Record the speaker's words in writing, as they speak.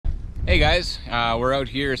Hey guys, we're out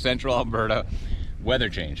here, Central Alberta. Weather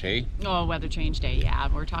change, hey? Oh, weather change day, yeah.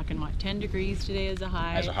 We're talking, what, 10 degrees today as a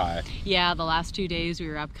high? As a high. Yeah, the last 2 days we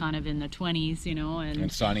were up kind of in the 20s, you know,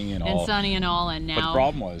 and sunny and all. And sunny and all, and now... But the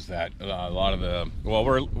problem was that a lot of the... Well,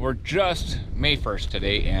 we're just May 1st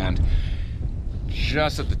today, and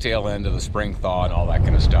just at the tail end of the spring thaw and all that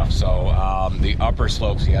kind of stuff. So the upper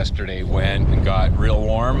slopes yesterday went and got real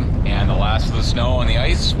warm, and the last of the snow and the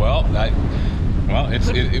ice, well,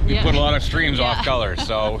 we put a lot of streams off color.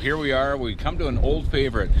 So here we are. We come to an old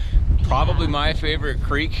favorite, probably my favorite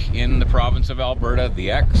creek in the province of Alberta,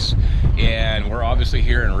 the X. And we're obviously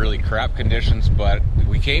here in really crap conditions, but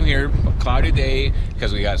we came here a cloudy day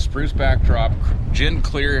because we got spruce backdrop, gin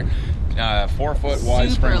clear, 4 foot wide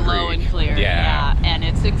super spring low creek. and clear. Yeah, and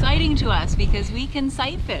it's exciting to us because we can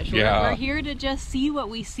sight fish. Yeah. We're here to just see what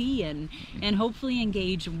we see and hopefully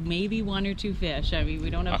engage maybe 1 or 2 fish. I mean, we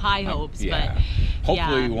don't have high hopes, but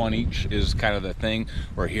hopefully one each is kind of the thing.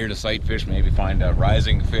 We're here to sight fish, maybe find a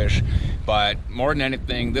rising fish, but more than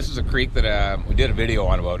anything, this is a creek that we did a video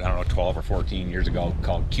on about, I don't know, 12 or 14 years ago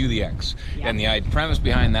called Q the X. And the premise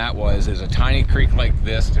behind that was, is a tiny creek like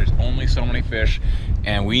this, there's only so many fish,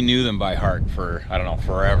 and we knew them by heart for, I don't know,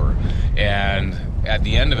 forever. And at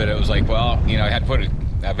the end of it, it was like, well, you know, I had to put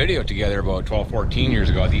a video together about 12, 14 years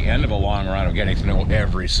ago at the end of a long run of getting to know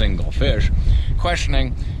every single fish,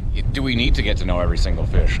 questioning, do we need to get to know every single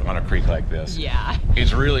fish on a creek like this? Yeah.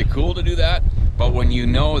 It's really cool to do that, but when you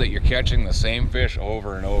know that you're catching the same fish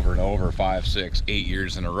over and over and over 5, 6, 8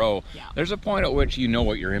 years in a row, there's a point at which you know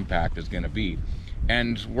what your impact is going to be.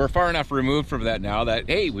 And we're far enough removed from that now that,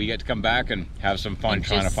 hey, we get to come back and have some fun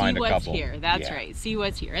trying to find a couple. See what's here. That's right. See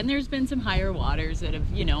what's here. And there's been some higher waters that have,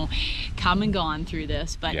 you know, come and gone through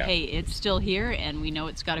this. But hey, it's still here, and we know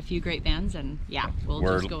it's got a few great bends. And we'll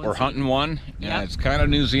just go and we're hunting one. And it's kind of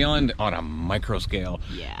New Zealand on a micro scale.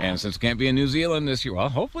 Yeah. And since it can't be in New Zealand this year, well,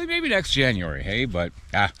 hopefully maybe next January, hey? But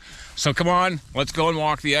so come on, let's go and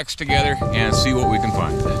walk the X together and see what we can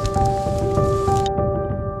find.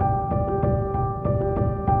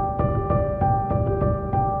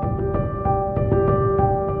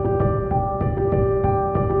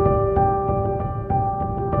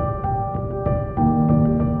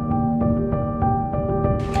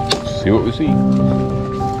 See what we see.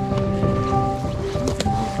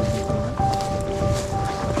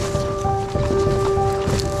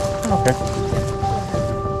 Okay.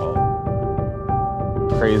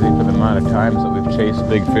 Crazy for the amount of times that we've chased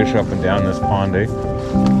big fish up and down this pond, eh?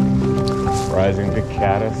 Rising big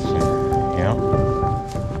caddis, and, you know.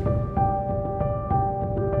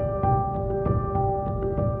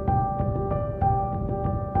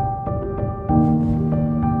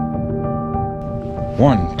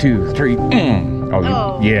 One, two, three.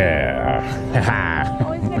 Oh, yeah.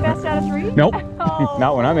 Oh, isn't it best out of 3? Nope.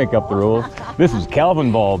 Not when I make up the rules. This is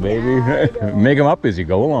Calvin ball, baby. Make them up as you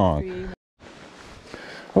go along.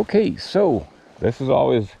 Okay, so this has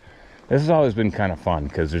always been kind of fun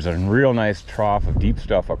because there's a real nice trough of deep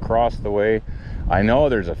stuff across the way. I know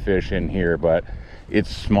there's a fish in here, but it's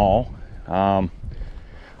small. I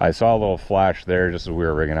saw a little flash there just as we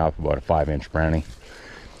were rigging up, about a 5-inch brownie.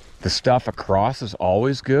 The stuff across is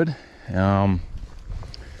always good. I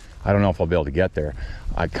don't know if I'll be able to get there.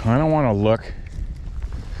 I kind of want to look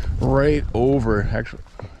right over. Actually,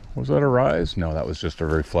 was that a rise? No, that was just a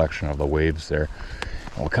reflection of the waves there.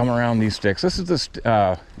 We'll come around these sticks. This is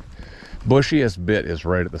the bushiest bit is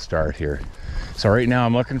right at the start here. So right now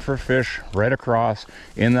I'm looking for fish right across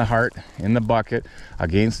in the heart, in the bucket,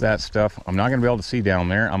 against that stuff. I'm not going to be able to see down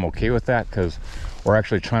there. I'm okay with that because we're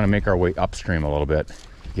actually trying to make our way upstream a little bit.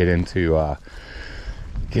 Get into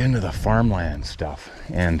the farmland stuff,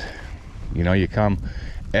 and you know, you come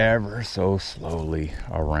ever so slowly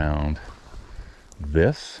around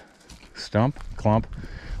this stump clump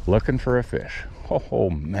looking for a fish. Oh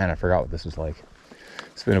man, I forgot what this is like.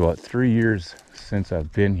 It's been about 3 years since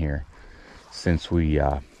I've been here, since we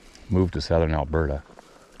moved to southern Alberta.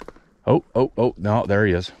 Oh, no, there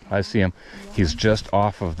he is. I see him. He's just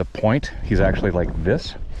off of the point. He's actually like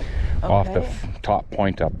this. Off the top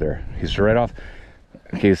point up there. He's right off.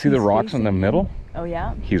 Okay, you see the rocks in the middle? Oh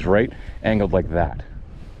yeah. He's right angled like that.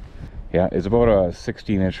 Yeah, it's about a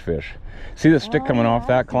 16-inch fish. See the stick coming off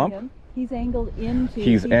that clump? He's angled into.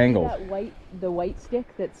 He's angled. The white stick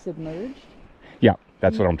that's submerged. Yeah,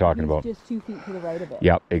 that's what I'm talking about. Just 2 feet to the right of it.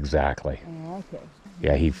 Yep, exactly. Oh, okay.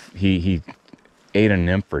 Yeah, he ate a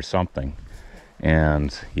nymph or something,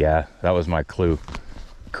 and yeah, that was my clue.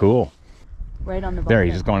 Cool. Right on the bottom. There,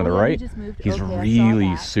 he's just going to the right. He's okay,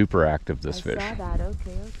 really super active, this fish. I saw that.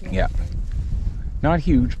 Okay. Yeah. Not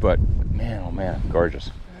huge, but man, oh man,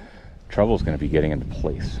 gorgeous. Trouble's going to be getting into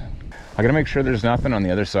place. I gotta make sure there's nothing on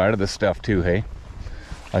the other side of this stuff too, hey?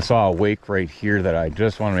 I saw a wake right here that I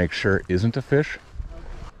just want to make sure isn't a fish.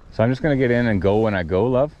 So I'm just gonna get in and go when I go,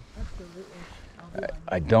 love.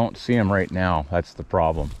 I don't see him right now. That's the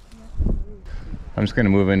problem. I'm just gonna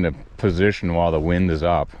move into position while the wind is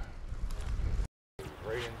up.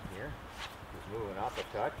 Right in here, just moving up a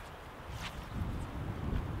touch.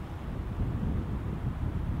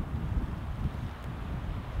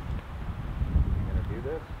 I'm gonna do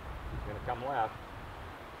this. He's gonna come left.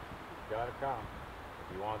 He's gotta come.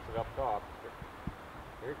 If he wants it up top.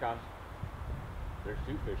 Here he comes. There's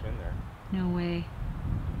 2 fish in there. No way.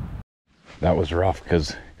 That was rough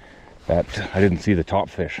because I didn't see the top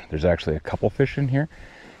fish. There's actually a couple fish in here,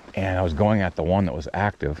 and I was going at the one that was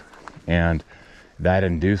active, and that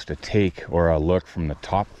induced a take or a look from the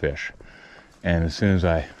top fish. And as soon as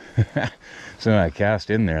I cast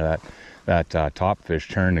in there, that top fish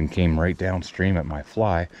turned and came right downstream at my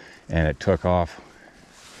fly, and it took off.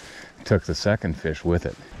 Took the second fish with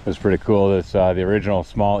it. It was pretty cool. This the original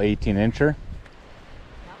small 18-incher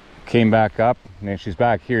came back up, and she's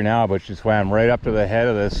back here now, but she swam right up to the head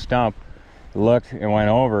of this stump, looked and went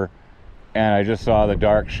over, and I just saw the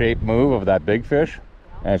dark shape move of that big fish,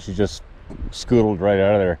 and she just scootled right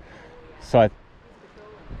out of there. So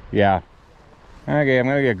yeah, okay, I'm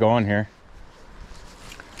gonna get going here.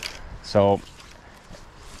 So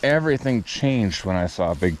everything changed when I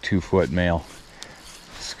saw a big 2-foot male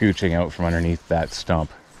scooching out from underneath that stump.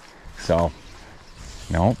 So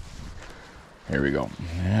no, here we go.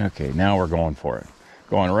 Okay, now we're going for it.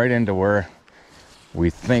 Going right into where we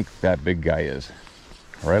think that big guy is.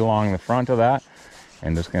 Right along the front of that.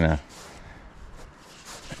 And just gonna...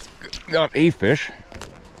 Got a fish.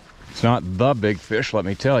 It's not the big fish, let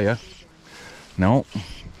me tell you. No.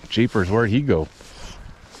 Jeepers, where'd he go?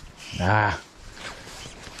 Ah.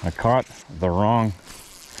 I caught the wrong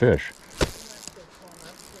fish.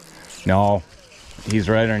 No. He's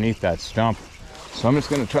right underneath that stump. So I'm just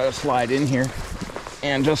gonna try to slide in here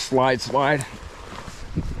and just slide.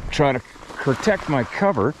 Try to protect my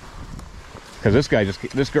cover, because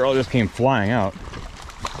this girl just came flying out.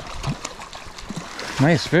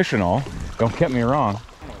 Nice fish and all, don't get me wrong.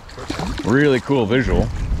 Really cool visual.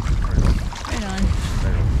 Right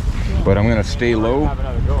on. But I'm gonna stay low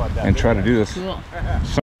and try to do this. Cool.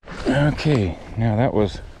 Okay, now that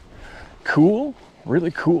was cool,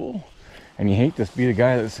 really cool. And you hate to be the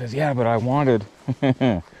guy that says, yeah, but I wanted,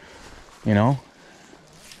 you know.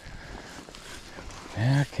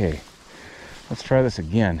 Okay, let's try this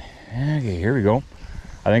again. Okay, here we go.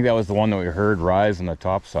 I think that was the one that we heard rise on the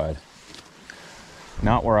top side.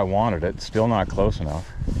 Not where I wanted it, still not close enough.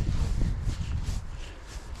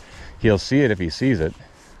 He'll see it if he sees it.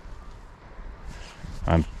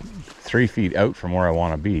 I'm 3 feet out from where I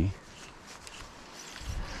want to be.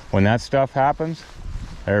 When that stuff happens,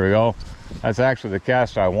 there we go. That's actually the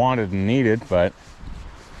cast I wanted and needed, but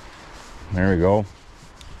there we go.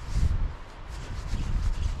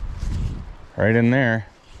 Right in there.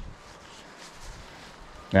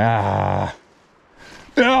 Ah,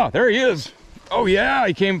 there he is. Oh yeah,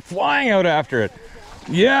 he came flying out after it.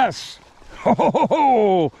 Yes.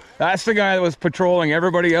 Oh, that's the guy that was patrolling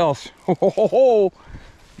everybody else.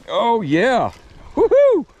 Oh yeah.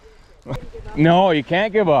 Woohoo! No, you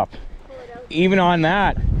can't give up. Even on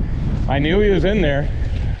that, I knew he was in there.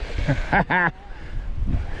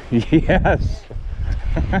 Yes.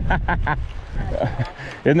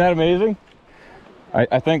 Isn't that amazing?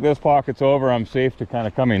 I think this pocket's over. I'm safe to kind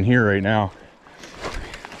of come in here right now.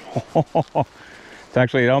 It's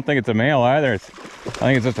actually, I don't think it's a male either. I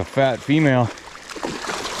think it's just a fat female.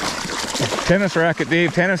 Tennis racket,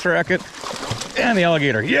 Dave, tennis racket. And the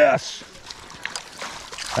alligator, yes!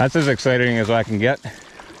 That's as exciting as I can get.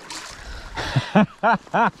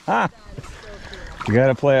 You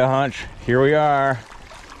gotta play a hunch. Here we are.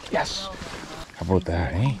 Yes! How about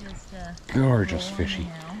that, eh? Gorgeous fishy.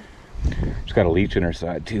 She's got a leech in her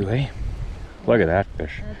side too, eh? Look at that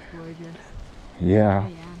fish. That's gorgeous. Yeah. Oh,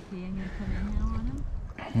 yeah. So you're gonna come in now on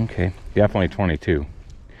him? Okay, definitely 22.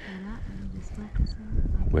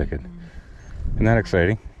 Wicked. Isn't that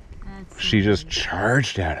exciting? That's so She just gorgeous.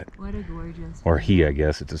 charged at it. What a gorgeous. Or he, I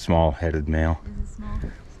guess. It's a small-headed male. Is it small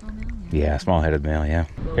male? Yeah, small-headed male, yeah.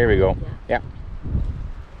 Here we go. Yeah.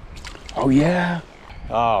 Oh, yeah.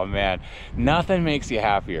 Oh, man. Nothing makes you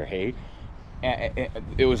happier, hey?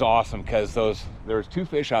 It was awesome because there was 2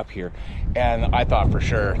 fish up here, and I thought for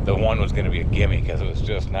sure the one was going to be a gimme because it was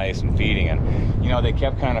just nice and feeding, and you know, they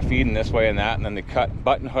kept kind of feeding this way and that, and then they cut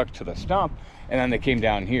button hook to the stump, and then they came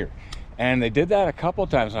down here, and they did that a couple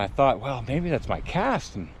times, and I thought, well, maybe that's my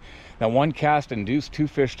cast. And that one cast induced 2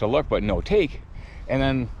 fish to look but no take, And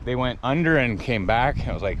then they went under and came back. And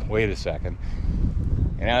I was like, wait a second.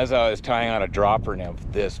 And as I was tying on a dropper nymph,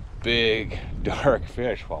 this big dark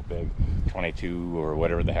fish, well, big, 22 or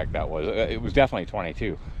whatever the heck that was. It was definitely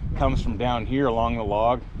 22. Comes from down here along the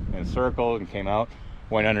log and circled and came out,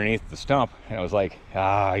 went underneath the stump. And I was like,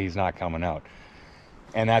 ah, he's not coming out.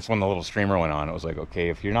 And that's when the little streamer went on. It was like, okay,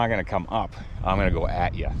 if you're not gonna come up, I'm gonna go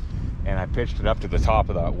at you. And I pitched it up to the top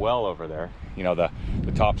of that well over there, you know, the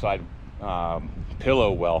top side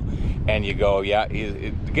pillow well, and you go, yeah,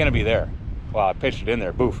 it's gonna be there. Well, I pitched it in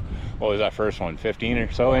there, boof. What was that first one, 15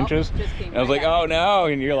 or so inches? And I was like, oh no,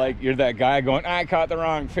 and you're like, you're that guy going, I caught the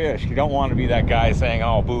wrong fish. You don't want to be that guy saying,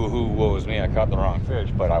 oh, boo-hoo, woe is me, I caught the wrong fish,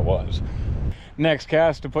 but I was. Next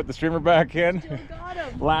cast to put the streamer back in. Still got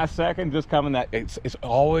him. Last second, just coming that, it's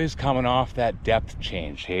always coming off that depth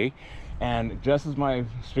change, hey? And just as my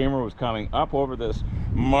streamer was coming up over this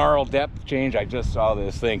marl depth change, I just saw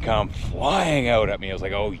this thing come flying out at me. I was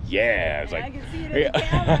like, oh yeah. I was like, I can see it in the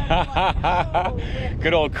camera. Like, oh,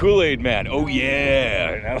 good old Kool-Aid man. Oh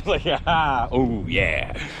yeah. And I was like, ah, oh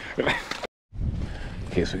yeah.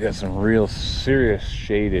 Okay, so we got some real serious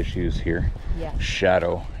shade issues here. Yeah.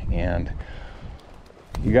 Shadow. And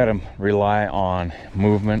you got to rely on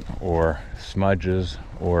movement or smudges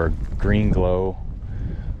or green glow.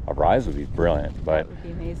 A rise would be brilliant, but that would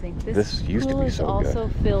be amazing. This used to be so good. Also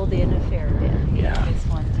filled in a fair bit. Yeah. This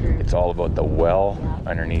one through. It's all about the well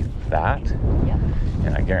underneath that. Yeah.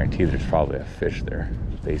 And I guarantee there's probably a fish there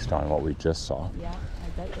based on what we just saw. Yeah, I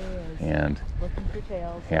bet there is. And looking for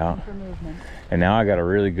tails, yeah. looking for movement. And now I got a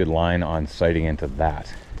really good line on sighting into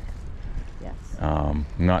that. Yes. I'm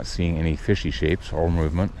not seeing any fishy shapes or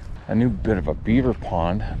movement. A new bit of a beaver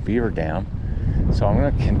pond, beaver dam. So I'm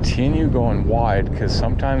going to continue going wide because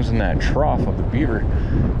sometimes in that trough of the beaver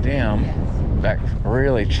dam, that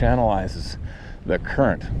really channelizes the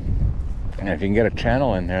current. And if you can get a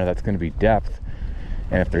channel in there, that's going to be depth.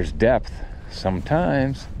 And if there's depth,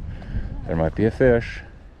 sometimes there might be a fish,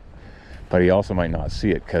 but he also might not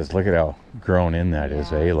see it because look at how grown in that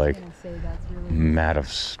is, eh? Like mat of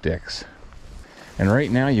sticks. And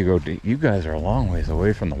right now you guys are a long ways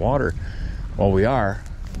away from the water. Well, we are.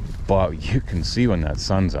 But you can see when that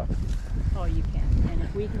sun's up. Oh, you can. And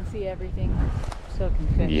if we can see everything, so can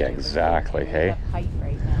fish. Yeah, exactly. Hey. Have height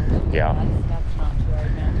right now. Yeah. That's not to our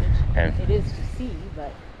advantage. And it is to see,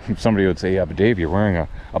 but somebody would say, yeah, but Dave, you're wearing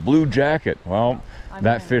a blue jacket. Well,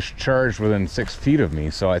 that fish charged within 6 feet of me,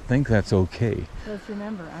 so I think that's okay. Just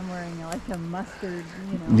remember, I'm wearing like a mustard,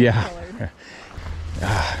 colored.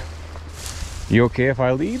 You okay if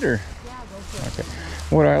I lead, or? Yeah, go for it. Okay.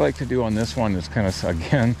 What I like to do on this one is kind of,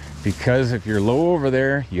 again, because if you're low over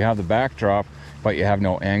there, you have the backdrop, but you have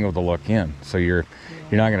no angle to look in, so you're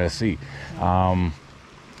not going to see.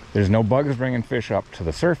 There's no bugs bringing fish up to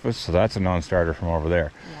the surface, so that's a non-starter from over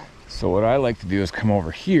there. Yeah. So what I like to do is come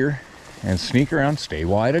over here and sneak around, stay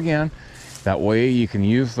wide again. That way you can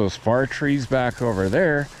use those far trees back over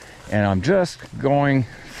there, and I'm just going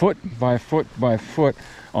foot by foot by foot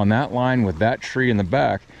on that line with that tree in the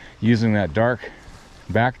back, using that dark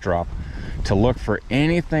backdrop to look for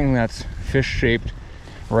anything that's fish shaped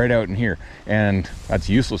right out in here. And that's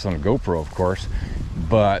useless on a GoPro, of course,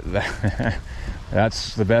 but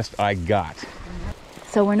that's the best I got.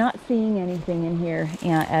 So we're not seeing anything in here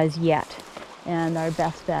as yet, and our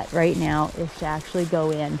best bet right now is to actually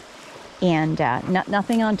go in and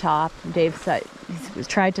nothing on top. Dave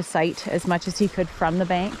tried to sight as much as he could from the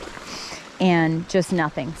bank and just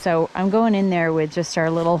nothing. So I'm going in there with just our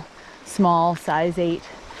little small size 8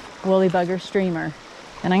 woolly bugger streamer,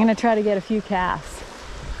 and I'm going to try to get a few casts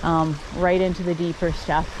right into the deeper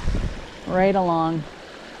stuff, right along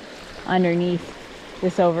underneath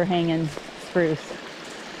this overhanging spruce,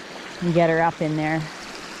 and get her up in there.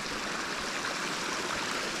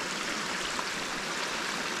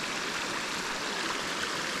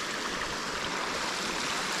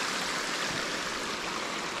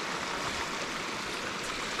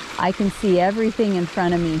 I can see everything in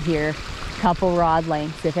front of me here, couple rod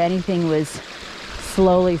lengths. If anything was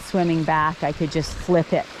slowly swimming back, I could just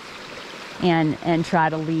flip it and try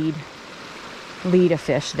to lead a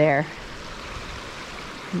fish there.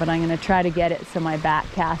 But I'm going to try to get it so my back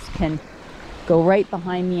cast can go right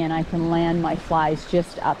behind me and I can land my flies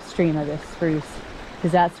just upstream of this spruce,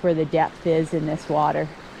 because that's where the depth is in this water.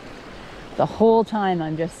 The whole time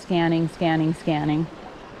I'm just scanning, scanning, scanning.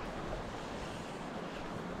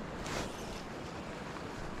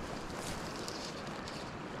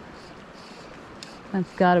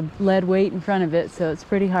 It's got a lead weight in front of it, so it's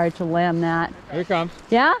pretty hard to land that. Here it comes.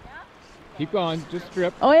 Yeah? Keep going, just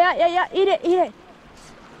strip. Oh yeah, yeah, yeah, eat it, eat it.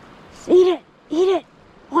 Eat it, eat it.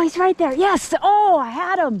 Oh, he's right there. Yes. Oh, I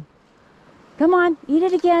had him. Come on, eat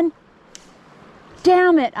it again.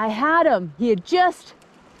 Damn it, I had him. He had just,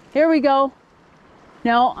 here we go.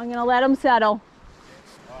 No, I'm gonna let him settle.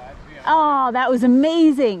 Oh, that was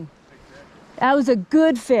amazing. That was a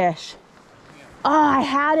good fish. Oh, I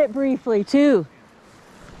had it briefly too.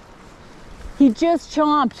 He just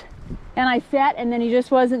chomped and I set and then he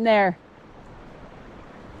just wasn't there.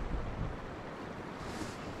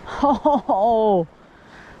 Oh,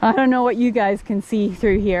 I don't know what you guys can see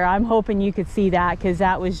through here. I'm hoping you could see that because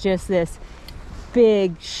that was just this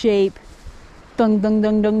big shape. Dung, dung,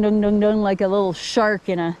 dung, dung, dung, dung, dung, like a little shark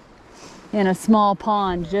in a small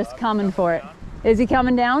pond just coming for it. Is he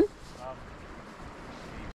coming down?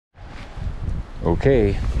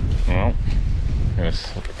 Okay, well, I'm gonna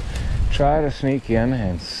try to sneak in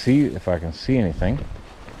and see if I can see anything.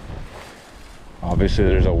 Obviously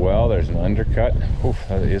there's a well, there's an undercut. Oof,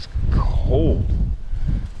 that is cold.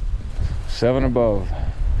 7 above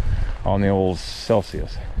on the old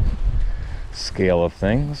Celsius scale of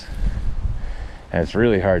things. And it's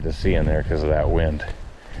really hard to see in there because of that wind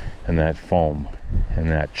and that foam and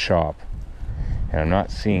that chop. And I'm not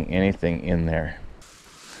seeing anything in there.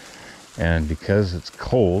 And because it's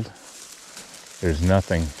cold, there's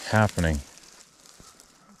nothing happening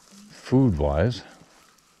food-wise.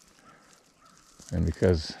 And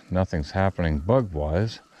because nothing's happening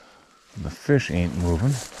bug-wise, the fish ain't moving.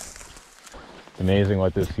 It's amazing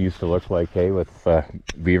what this used to look like, hey, with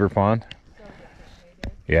beaver pond.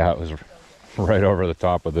 Yeah, it was right over the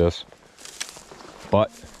top of this.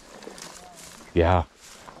 But, yeah,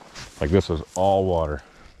 like this was all water.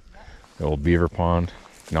 The old beaver pond,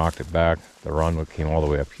 knocked it back. The run came all the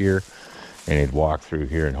way up here, and he'd walk through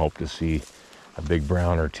here and hope to see a big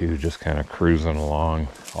brown or two just kind of cruising along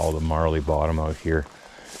all the marley bottom out here.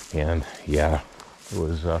 And yeah, it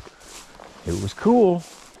was cool.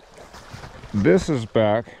 This is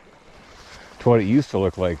back to what it used to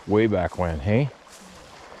look like way back when, hey?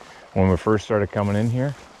 When we first started coming in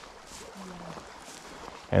here.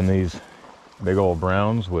 And these big old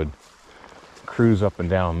browns would cruise up and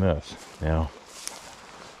down this. Now,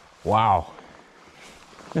 wow.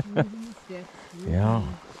 Yeah.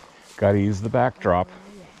 Got to use the backdrop.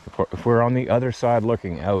 If we're on the other side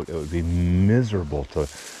looking out, it would be miserable to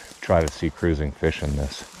try to see cruising fish in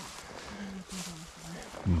this.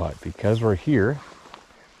 But because we're here,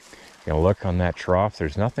 you know, look on that trough,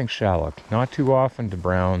 there's nothing shallow. Not too often do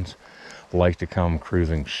browns like to come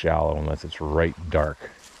cruising shallow unless it's right dark.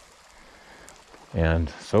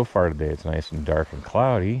 And so far today it's nice and dark and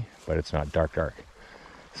cloudy, but it's not dark.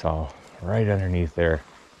 So right underneath there,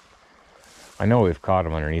 I know we've caught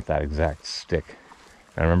them underneath that exact stick.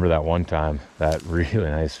 I remember that one time that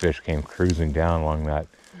really nice fish came cruising down along that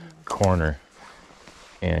corner,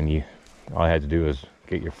 and all I had to do was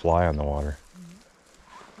get your fly on the water.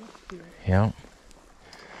 Yeah.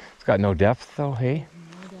 It's got no depth though, hey?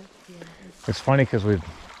 It's funny because we've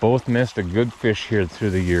both missed a good fish here through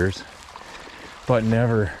the years, but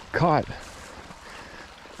never caught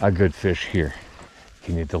a good fish here.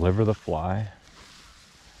 Can you deliver the fly?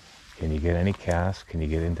 Can you get any cast? Can you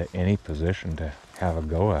get into any position to have a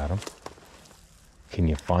go at them? Can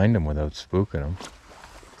you find them without spooking them?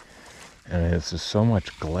 And it's just so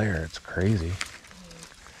much glare, it's crazy.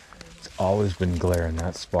 It's always been glare in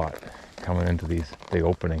that spot coming into the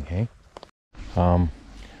opening, hey?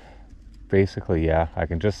 Basically, yeah, I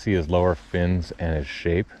can just see his lower fins and his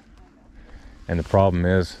shape. And the problem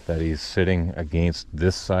is that he's sitting against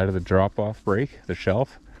this side of the drop-off break, the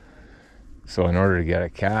shelf. So in order to get a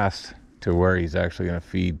cast to where he's actually going to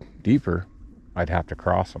feed deeper, I'd have to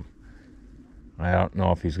cross him. I don't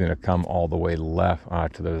know if he's going to come all the way left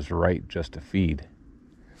to his right just to feed.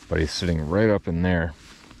 But he's sitting right up in there.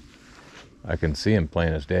 I can see him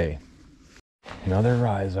plain as day. Another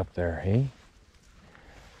rise up there, hey?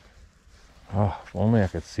 Oh, if only I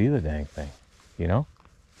could see the dang thing, you know?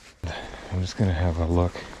 I'm just going to have a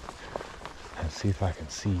look and see if I can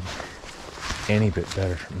see any bit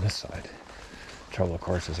better from this side. Trouble, of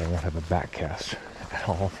course, is I won't have a back cast at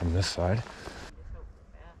all from this side.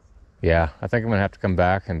 Yeah, I think I'm going to have to come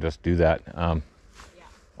back and just do that.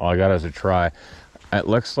 All I got is a try. It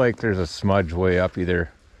looks like there's a smudge way up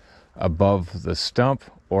either above the stump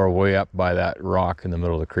or way up by that rock in the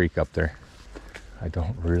middle of the creek up there. I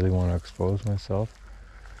don't really want to expose myself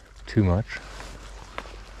too much.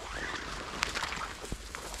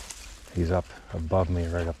 He's up above me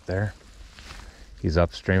right up there. He's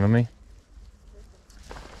upstream of me.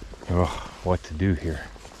 Oh, what to do here?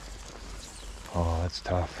 Oh, that's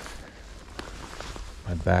tough.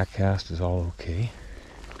 My back cast is all okay.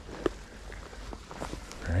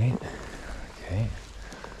 Right? Okay.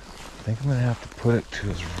 I think I'm gonna have to put it to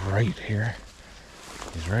his right here.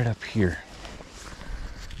 He's right up here.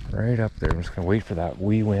 Right up there. I'm just gonna wait for that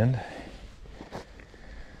wee wind.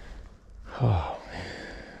 Oh,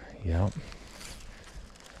 yep.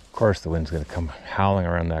 Of course the wind's gonna come howling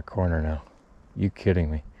around that corner now. You kidding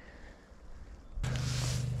me?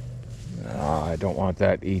 Oh, I don't want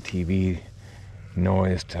that ATV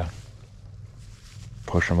noise to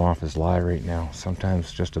push him off his lie right now.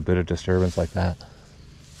 Sometimes just a bit of disturbance like that,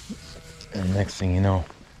 and next thing you know,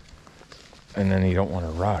 and then you don't want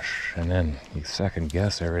to rush, and then you second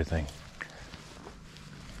guess everything.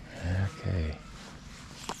 Okay.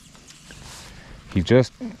 He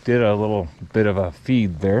just did a little bit of a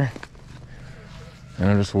feed there, and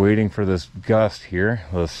I'm just waiting for this gust here,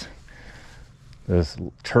 this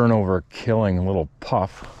turnover killing little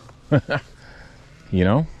puff. You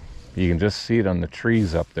know, you can just see it on the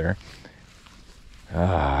trees up there.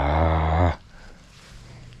 Yeah,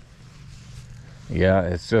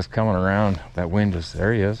 it's just coming around. That wind is,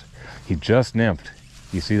 there he is. He just nymphed.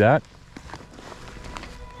 You see that?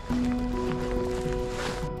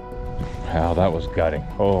 Wow, that was gutting.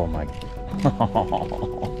 Oh my.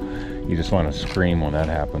 You just want to scream when that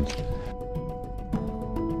happens.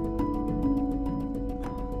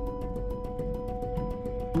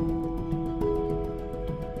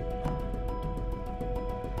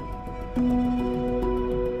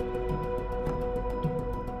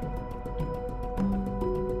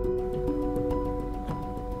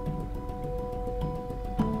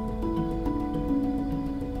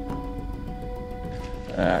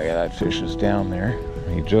 Yeah, that fish is down there.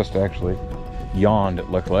 He just actually yawned, it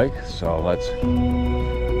looked like. So let's feed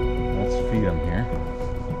him here.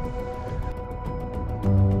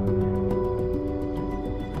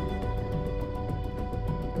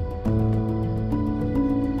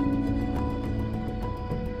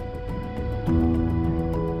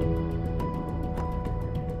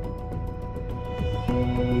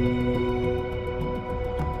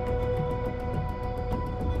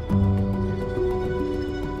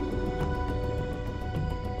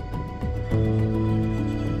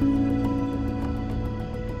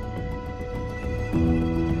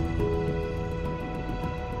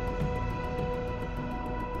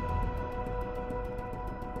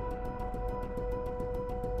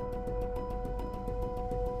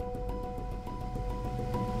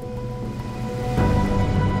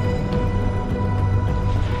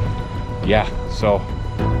 Yeah, so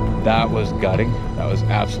that was gutting. That was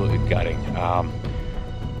absolutely gutting.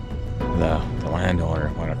 The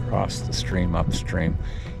landowner went across the stream upstream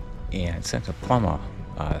and sent a plumb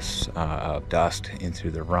of dust into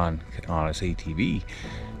the run on his ATV,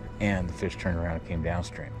 and the fish turned around and came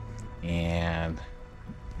downstream and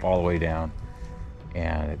all the way down,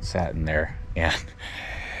 and it sat in there and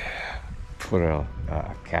put a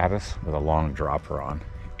caddis with a long dropper on,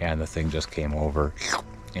 and the thing just came over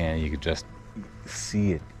and you could just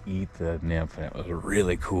see it eat the nymph, and it was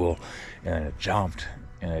really cool. And it jumped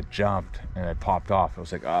and it jumped and it popped off. It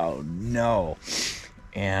was like, oh no.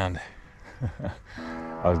 And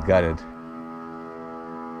I was gutted.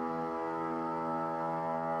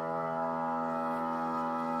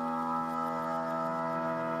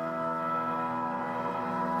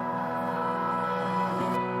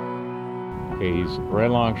 Okay, he's right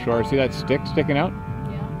along shore. See that stick sticking out?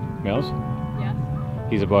 Yeah. Mills? Yes.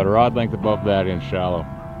 He's about a rod length above that in shallow.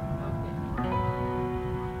 Okay.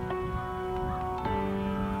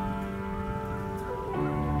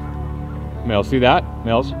 Mills, see that?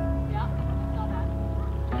 Mills? Yeah, I saw that.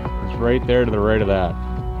 It's right there to the right of that.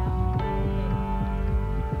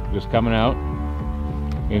 Yeah. Just coming out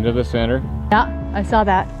into the center. Yeah, I saw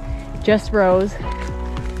that. Just rose.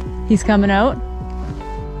 He's coming out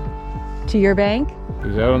to your bank.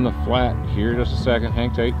 He's out on the flat here. Just a second.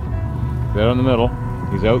 Hang tight. He's out in the middle.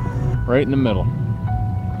 He's out right in the middle.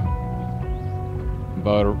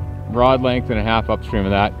 About a rod length and a half upstream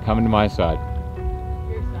of that, coming to my side.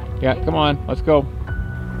 Your side. Yeah, come on. Let's go.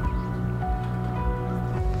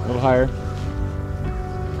 A little higher.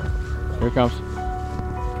 Here it comes.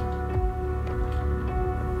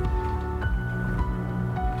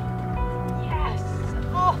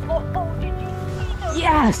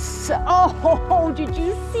 Yes! Oh, did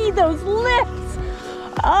you see those lips?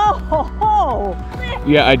 Oh,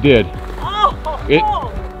 Yeah, I did. oh,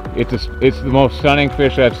 It's the most stunning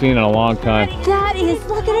fish I've seen in a long time. that is,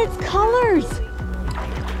 look at its colors.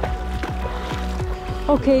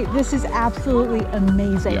 Okay, this is absolutely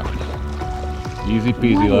amazing. Yeah. Easy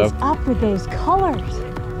peasy, What is love. up with those colors?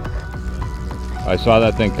 I saw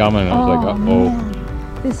that thing coming and I was like, uh-oh.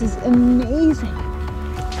 Man, this is amazing.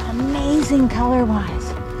 Amazing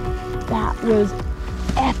color-wise. That was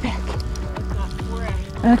epic.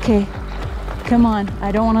 Okay, come on.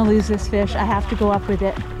 I don't want to lose this fish. I have to go up with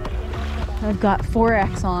it. I've got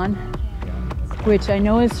 4X on, which I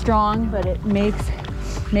know is strong, but it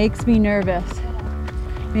makes me nervous.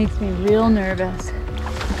 Makes me real nervous.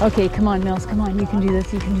 Okay, come on, Mills. Come on. You can do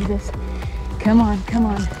this. You can do this. Come on. Come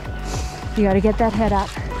on. You got to get that head up.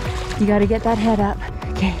 You got to get that head up.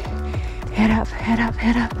 Okay. Head up, head up,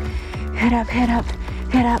 head up. Head up, head up,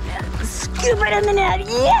 head up. Scoop it in the net.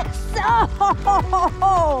 Yes!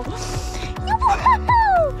 Oh!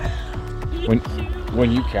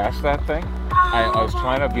 When you cast that thing, I was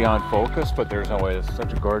trying to be on focus, but there's no way. It's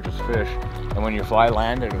such a gorgeous fish. And when your fly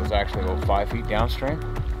landed, it was actually about 5 feet downstream,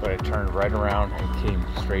 but it turned right around and came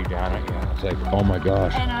straight down at you. I was like, oh my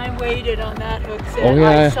gosh. And I waited on that hook set. Oh yeah,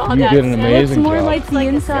 I saw you that did an amazing It's more job. like the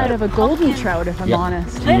inside of a golden trout, if I'm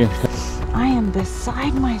honest. Yeah. I am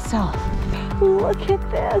beside myself. Look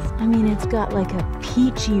at this. I mean, it's got like a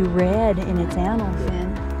peachy red in its anal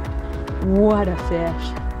fin. What a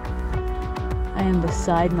fish. I am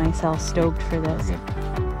beside myself, stoked for this.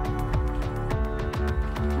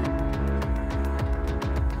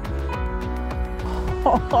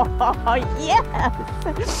 Oh,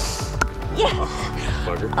 yes! Yes!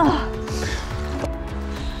 Bugger. Oh.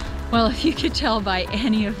 Well, if you could tell by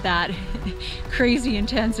any of that crazy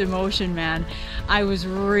intense emotion, man, I was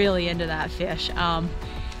really into that fish.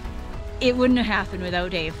 It wouldn't have happened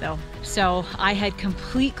without Dave, though. So I had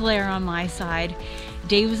complete glare on my side.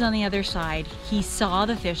 Dave was on the other side. He saw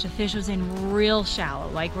the fish. The fish was in real shallow,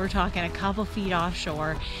 like we're talking a couple feet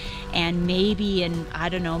offshore and maybe in, I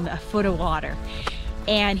don't know, a foot of water.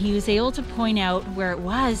 And he was able to point out where it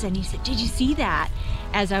was, and he said, did you see that?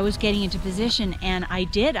 As I was getting into position, and I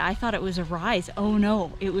did. I thought it was a rise. Oh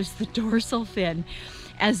no, it was the dorsal fin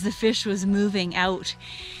as the fish was moving out.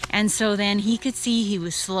 And so then he could see he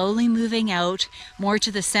was slowly moving out more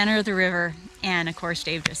to the center of the river. And of course,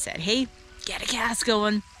 Dave just said, hey, get a cast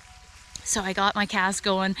going. So I got my cast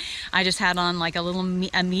going. I just had on like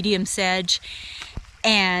a medium sedge,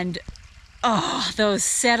 and oh, those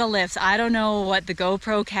set of lips. I don't know what the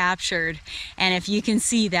GoPro captured and if you can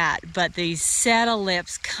see that, but the set of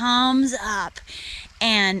lips comes up,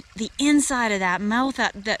 and the inside of that mouth,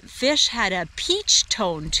 that fish had a peach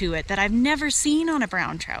tone to it that I've never seen on a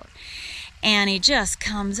brown trout. And it just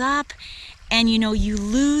comes up, and you know, you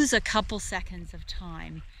lose a couple seconds of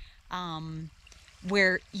time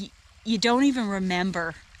where you don't even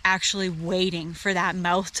remember actually waiting for that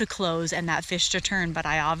mouth to close and that fish to turn, but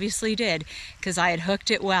I obviously did because I had hooked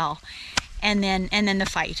it well. And then the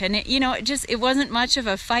fight, and it wasn't much of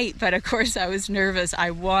a fight, but of course I was nervous. I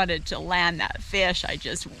wanted to land that fish. I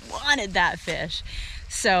just wanted that fish.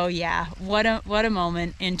 So yeah, what a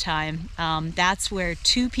moment in time. That's where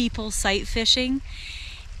two people sight fishing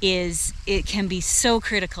it can be so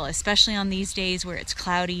critical, especially on these days where it's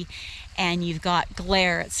cloudy and you've got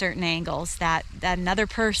glare at certain angles, that another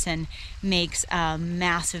person makes a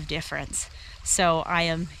massive difference. So I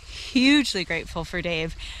am hugely grateful for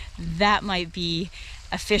Dave. That might be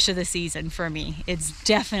a fish of the season for me. It's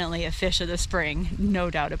definitely a fish of the spring, no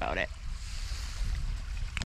doubt about it.